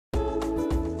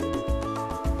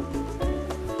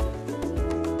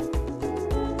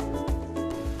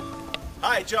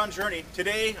Hi, John Journey.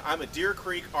 Today I'm at Deer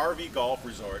Creek RV Golf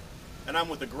Resort, and I'm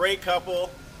with a great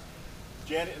couple,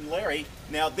 Janet and Larry.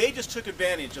 Now, they just took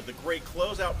advantage of the great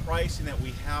closeout pricing that we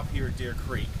have here at Deer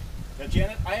Creek. Now,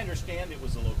 Janet, I understand it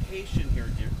was the location here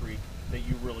at Deer Creek that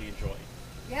you really enjoyed.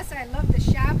 Yes, I love the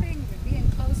shopping, the being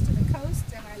close to the coast,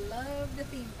 and I love the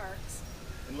theme parks.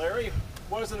 And Larry,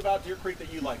 what is it about Deer Creek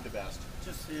that you like the best?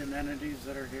 Just the amenities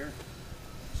that are here.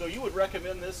 So you would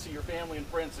recommend this to your family and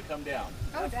friends to come down?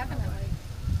 Oh, definitely.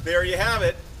 There you have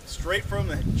it, straight from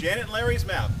Janet and Larry's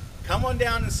mouth. Come on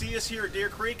down and see us here at Deer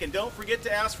Creek, and don't forget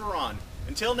to ask for Ron.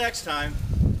 Until next time.